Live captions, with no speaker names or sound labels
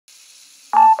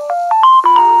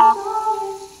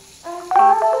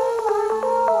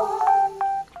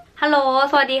ลโหล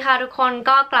สวัสดีค่ะทุกคน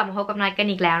ก็กลับมาพบกับนัดกัน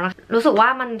อีกแล้วนะคะรู้สึกว่า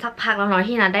มันสักพักแล้วเนาะ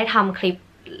ที่นัดได้ทำคลิป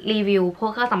รีวิวพว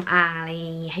กเครื่องสำอางอะไรอ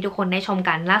ย่างงี้ให้ทุกคนได้ชม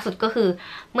กันล่าสุดก็คือ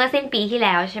เมื่อสิ้นปีที่แ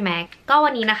ล้วใช่ไหมก็วั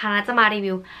นนี้นะคะนัดจะมารี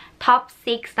วิว Top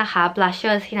 6 นะคะ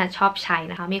blushers ที่นัดชอบใช้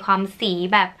นะคะมีความสี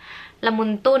แบบละมุ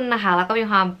นตุ้นนะคะแล้วก็มี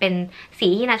ความเป็นสี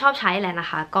ที่นัดชอบใช้แหละนะ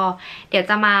คะก็เดี๋ยว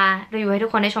จะมารีวิวให้ทุ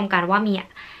กคนได้ชมกันว่ามี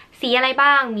สีอะไร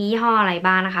บ้างมียี่ห้ออะไร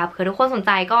บ้างนะคะเผื่อทุกคนสนใ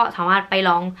จก็สามารถไป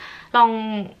ลอง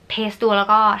เทสดูแล้ว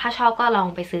ก็ถ้าชอบก็ลอง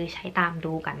ไปซื้อใช้ตาม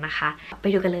ดูกันนะคะไป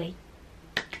ดูกันเลย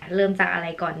เริ่มจากอะไร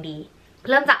ก่อนดี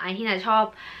เริ่มจากอันที่นัดชอบ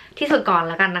ที่สุดก่อน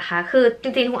แล้วกันนะคะคือจ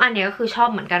ริงๆทุกอันเนี้ยก็คือชอบ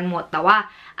เหมือนกันหมดแต่ว่า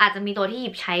อาจจะมีตัวที่หยิ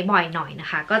บใช้บ่อยหน่อยนะ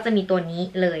คะก็จะมีตัวนี้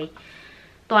เลย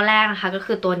ตัวแรกนะคะก็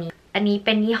คือตัวนี้อันนี้เ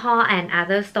ป็นยี่ห้อ and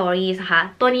other stories นะคะ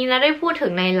ตัวนี้นะได้พูดถึ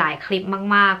งในหลายคลิป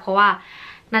มากๆเพราะว่า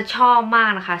นัดชอบมาก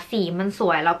นะคะสีมันส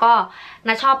วยแล้วก็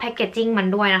นัดชอบแพคเกจจิ้งมัน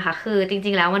ด้วยนะคะคือจ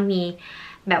ริงๆแล้วมันมี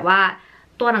แบบว่า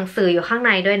ตัวหนังสืออยู่ข้างใ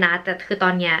นด้วยนะแต่คือตอ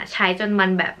นเนี้ยใช้จนมัน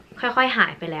แบบค่อยๆหา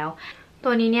ยไปแล้วตั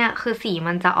วนี้เนี่ยคือสี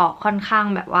มันจะออกค่อนข้าง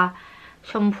แบบว่า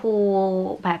ชมพู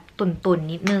แบบตุ่น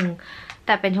ๆนิดนึงแ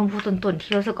ต่เป็นชมพูตุ่นๆ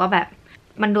ที่รู้สึกว่าแบบ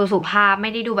มันดูสุภาพไ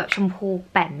ม่ได้ดูแบบชมพู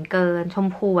แป่นเกินชม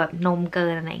พูแบบนมเกิ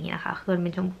นอะไรอย่างเงี้ยนะคะคือมันเป็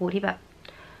นชมพูที่แบบ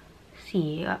สี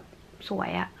แบบสว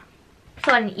ยอะ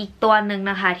ส่วนอีกตัวหนึ่ง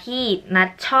นะคะที่นัด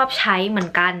ชอบใช้เหมือ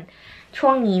นกันช่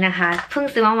วงนี้นะคะเพิ่ง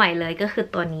ซื้อมาใหม่เลยก็คือ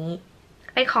ตัวนี้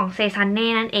เป็นของเซซันเ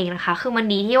น่นั่นเองนะคะคือมัน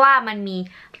ดีที่ว่ามันมี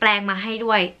แปรงมาให้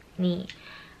ด้วยนี่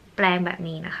แปรงแบบ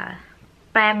นี้นะคะ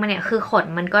แปรงมันเนี่ยคือขน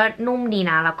มันก็นุ่มดี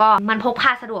นะแล้วก็มันพกพ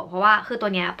าสะดวกเพราะว่าคือตั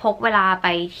วเนี้ยพกเวลาไป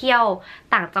เที่ยว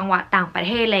ต่างจังหวัดต่างประเ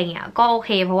ทศอะไรเงี้ยก็โอเค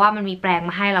เพราะว่ามันมีแปรง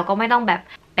มาให้เราก็ไม่ต้องแบบ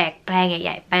แบกแปรงให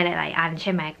ญ่ๆไปหลายๆอันใ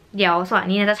ช่ไหมเดี๋ยวส่วน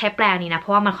นี้จะใช้แปรงนี้นะเพร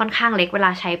าะว่ามันค่อนข้างเล็กเวลา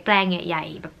ใช้แปรงใหญ่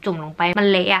ๆแบบจุ่มลงไปมัน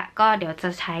เละอ่ะก็เดี๋ยวจะ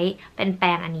ใช้เป็นแปร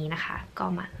งอันนี้นะคะก็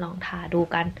มาลองทาดู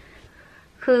กัน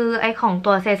คือไอของ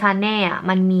ตัวเซซานเน่อ่ะ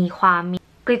มันมีความ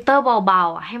กลิตเตอร์เบา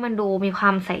ๆอ่ะให้มันดูมีควา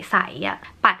มใสๆอ่ะ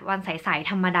ปัดวันใสๆ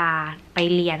ธรรมดาไป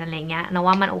เรียนอะไรเงี้ยนะ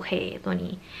ว่ามันโอเคตัว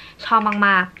นี้ชอบม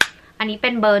ากๆอันนี้เป็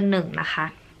นเบอร์ 1นะคะ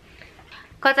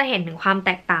ก็จะเห็นถึงความแ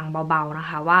ตกต่างเบาๆนะค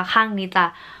ะว่าข้างนี้จะ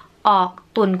ออก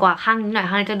ตุ่นกว่าข้างนี้หน่อย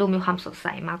ข้างนี้จะดูมีความสดใส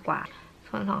มากกว่า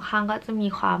ส่วนสองข้างก็จะมี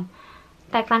ความ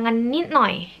แตกต่างกันนิดหน่อ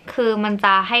ยคือมันจ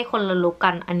ะให้คนละลุคกั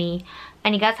นอัน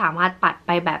นี้ก็สามารถปัดไ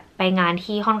ปแบบไปงาน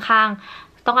ที่ค่อนข้าง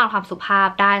ต้องการความสุภาพ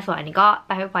ได้ส่วนอันนี้ก็ไ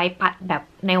ปไว้ปัดแบบ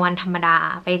ในวันธรรมดา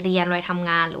ไปเรียนไปทำ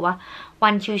งานหรือว่าวั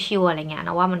นชิวๆอะไรเงี้ยน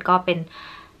ะว่ามันก็เป็น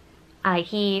อะไร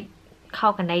ที่เข้า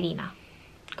กันได้ดีนะ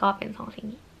ก็เป็น2สิ่ง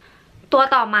นี้ตัว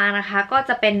ต่อมานะคะก็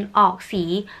จะเป็นออกสี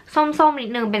ส้มๆนิด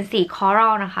นึงเป็นสีคอรั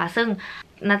ลนะคะซึ่ง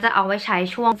น่าจะเอาไว้ใช้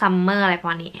ช่วงซัมเมอร์อะไรประ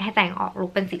มาณนี้ให้แต่งออกลุ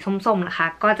คเป็นสีส้มๆนะคะ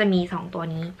ก็จะมี2ตัว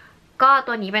นี้ก็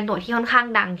ตัวนี้เป็นตัวที่ค่อนข้าง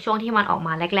ดังช่วงที่มันออกม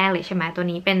าแรกๆเลยใช่ไหมตัว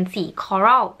นี้เป็นสีคอ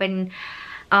รัลเ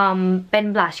ป็น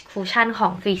บลัชคูชั่นขอ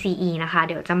ง 3CE นะคะเ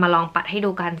ดี๋ยวจะมาลองปัดให้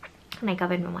ดูกันข้างในก็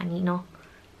เป็นประมาณนี้เนาะ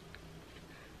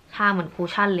ทาเหมือนคู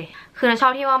ชั่นเลยคือเราชอ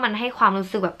บที่ว่ามันให้ความรู้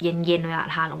สึกแบบเย็นๆเวลา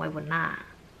ทาลงไปบนหน้า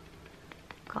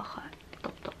ก็ค่ะ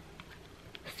ตบ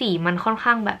สีมันค่อนข้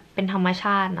างแบบเป็นธรรมช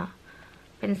าติเนาะ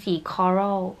เป็นสีคอ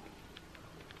รัล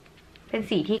เป็น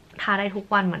สีที่ทาได้ทุก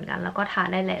วันเหมือนกันแล้วก็ทา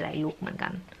ได้หลายๆลุคเหมือนกั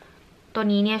นตัว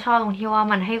นี้เนี่ยชอบตรงที่ว่า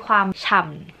มันให้ความฉ่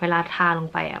ำเวลาทาลง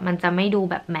ไปอ่ะมันจะไม่ดู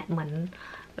แบบแมตต์เหมือน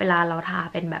เวลาเราทา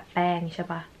เป็นแบบแป้งใช่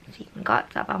ปะสีมันก็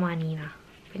จะประมาณนี้นะ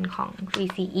เป็นของ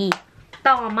 3CE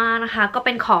ต่อมานะคะก็เ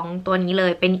ป็นของตัวนี้เล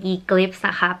ยเป็น Eglips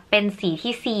นะคะเป็นสี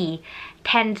ที่4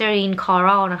 Tangerine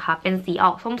Coral นะคะเป็นสีอ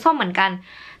อกส้มๆเหมือนกัน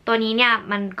ตัวนี้เนี่ย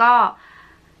มันก็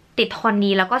ติดทน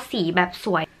ดีแล้วก็สีแบบส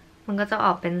วยมันก็จะอ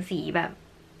อกเป็นสีแบบ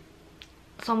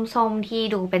ส้มๆที่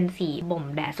ดูเป็นสีบ่ม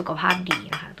แดดสุขภาพดี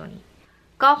นะคะตัวนี้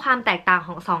ก็ความแตกต่างข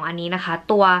อง2อันนี้นะคะ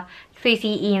ตัว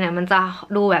 3CE เนี่ยมันจะ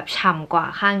ดูแบบฉ่ำกว่า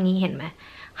ข้างนี้เห็นไหม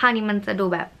ข้างนี้มันจะดู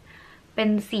แบบเป็น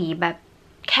สีแบบ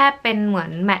แค่เป็นเหมือน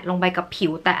แมตต์ลงไปกับผิ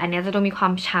วแต่อันนี้จะดูมีควา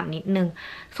มฉ่ำนิดนึง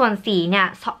ส่วนสีเนี่ย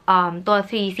ตัว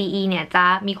 3CE เนี่ยจะ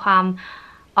มีความ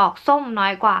ออกส้มน้อ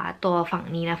ยกว่าตัวฝั่ง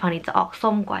นี้นะฝั่งนี้จะออก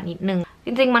ส้มกว่านิดนึงจ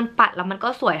ริงๆมันปัดแล้วมันก็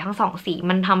สวยทั้ง2สี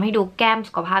มันทำให้ดูแก้ม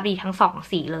สุขภาพดีทั้ง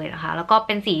2สีเลยนะคะแล้วก็เ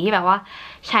ป็นสีที่แบบว่า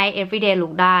ใช้ everyday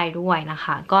look ได้ด้วยนะค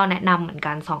ะก็แนะนำเหมือน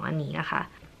กัน2อันนี้นะคะ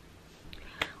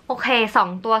โอเค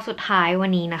2ตัวสุดท้ายวั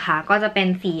นนี้นะคะก็จะเป็น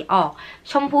สีออก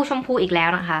ชมพูอีกแล้ว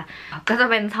นะคะก็จะ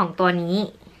เป็น2ตัวนี้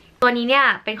เนี่ย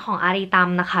เป็นของอาริตัม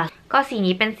นะคะก็สี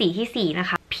นี้เป็นสีที่4นะ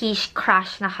คะ peach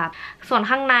crush นะคะส่วน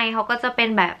ข้างในเขาก็จะเป็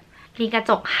นแบบมีกระ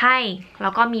จกให้แล้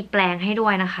วก็มีแปรงให้ด้ว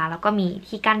ยนะคะแล้วก็มี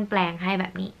ที่กั้นแปรงให้แบ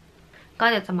บนี้ก็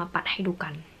เดี๋ยวจะมาปัดให้ดูกั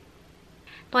น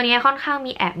ตัวนี้ค่อนข้าง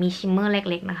มีแอบมีชิมเมอร์เ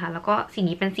ล็กๆนะคะแล้วก็สี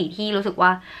นี้เป็นสีที่รู้สึกว่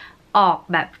าออก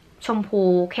แบบชมพู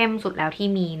เข้มสุดแล้วที่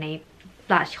มีใน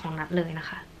บลัชของนัดเลยนะ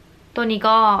คะตัวนี้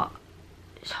ก็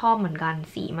ชอบเหมือนกัน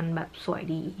สีมันแบบสวย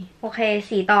ดีโอเค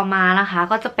สีต่อมานะคะ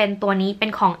ก็จะเป็นตัวนี้เป็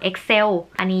นของ Excel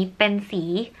อันนี้เป็นสี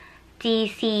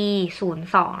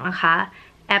GC02 นะคะ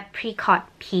Apricot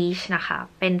Peach นะคะ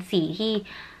เป็นสีที่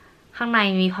ข้างใน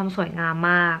มีความสวยงาม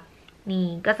มากนี่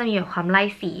ก็จะมีแบบความไล่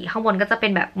สีข้างบนก็จะเป็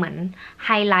นแบบเหมือนไฮ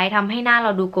ไลท์ทำให้หน้าเร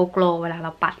าดูโกลว์เวลาเร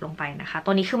าปัดลงไปนะคะตั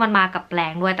วนี้คือมันมากับแปร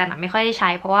งด้วยแต่นัทไม่ค่อยได้ใช้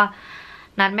เพราะว่า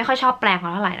นัทไม่ค่อยชอบแปรง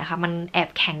เท่าไหร่นะคะมันแอบ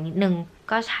แข็งนิดนึง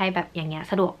ก็ใช้แบบอย่างเงี้ย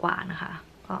สะดวกกว่านะคะ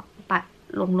ก็ปัด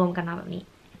รวมๆกันมาแบบนี้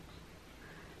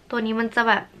ตัวนี้มันจะ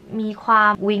แบบมีควา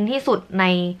มวิงที่สุดใน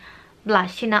บลัช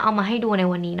ที่นัทเอามาให้ดูใน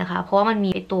วันนี้นะคะเพราะว่ามัน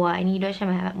มีตัวไอ้นี่ด้วยใช่ไ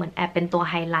หมแบบเหมือนแอบเป็นตัว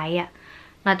ไฮไลท์อ่ะ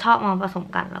นัทชอบมาผสม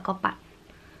กันแล้วก็ปัด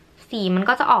สีมัน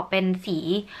ก็จะออกเป็นสี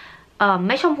ไ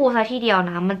ม่ชมพูซะทีเดียว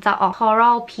นะมันจะออก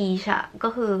coral peach อะก็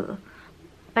คือ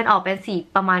เป็นออกเป็นสี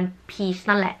ประมาณ peach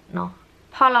นั่นแหละเนาะ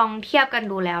พอลองเทียบกัน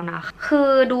ดูแล้วนะคือ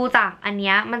ดูจากอันเ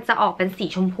นี้ยมันจะออกเป็นสี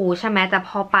ชมพูใช่ไหมแต่พ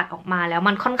อปัดออกมาแล้ว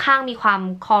มันค่อนข้างมีความ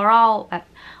coral แบบ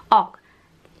ออก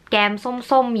แก้ม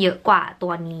ส้มๆเยอะกว่าตั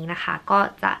วนี้นะคะก็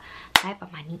จะได้ปร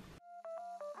ะมาณนี้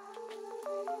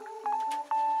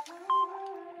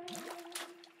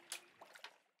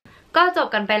ก็จบ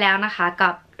กันไปแล้วนะคะกั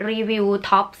บรีวิว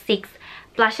ท็อป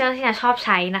 6 blusher ที่นาชอบใ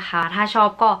ช้นะคะถ้าชอบ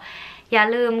ก็อย่า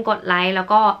ลืมกดไลค์แล้ว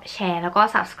ก็แชร์แล้วก็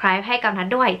subscribe ให้กับนัท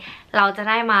ด้วยเราจะ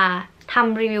ได้มาท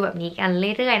ำรีวิวแบบนี้กัน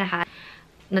เรื่อยๆนะคะ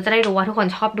นัทจะได้รู้ว่าทุกคน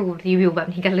ชอบดูรีวิวแบบ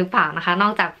นี้กันหรือเปล่านะคะนอ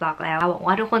กจากบล็อกแล้วหวัง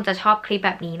ว่าทุกคนจะชอบคลิปแ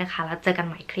บบนี้นะคะแล้วเจอกันใ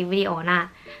หม่คลิปวิดีโอหน้า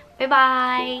บ๊ายบา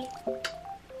ย